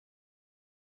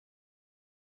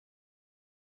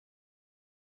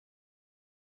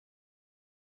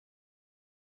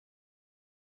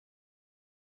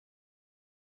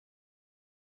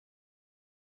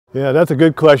Yeah, that's a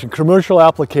good question. Commercial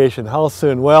application, how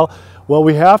soon? Well, what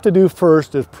we have to do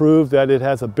first is prove that it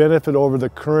has a benefit over the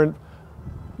current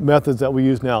methods that we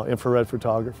use now, infrared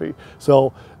photography.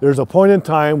 So there's a point in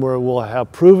time where we'll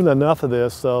have proven enough of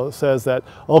this, so it says that,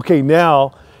 okay,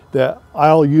 now that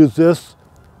I'll use this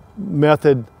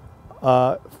method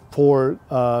for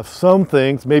some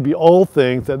things, maybe old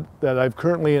things that I've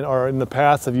currently or in the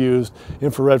past have used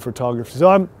infrared photography.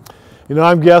 So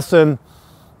I'm guessing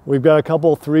we've got a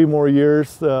couple, 3 more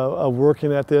years of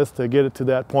working at this to get it to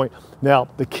that point. Now,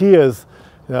 the key is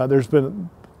there's been,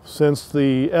 since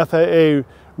the FAA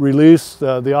released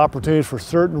the opportunities for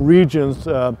certain regions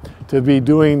to be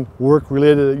doing work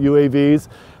related to UAVs,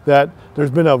 that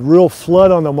there's been a real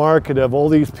flood on the market of all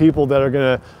these people that are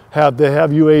going to have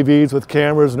UAVs with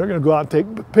cameras, and they're going to go out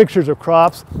and take pictures of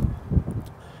crops.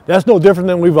 That's no different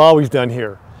than we've always done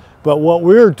here. But what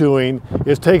we're doing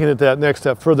is taking it that next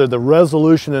step further, the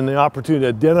resolution and the opportunity to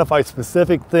identify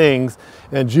specific things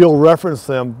and georeference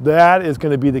them. That is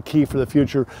going to be the key for the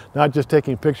future, not just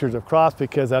taking pictures of crops,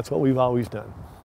 because that's what we've always done.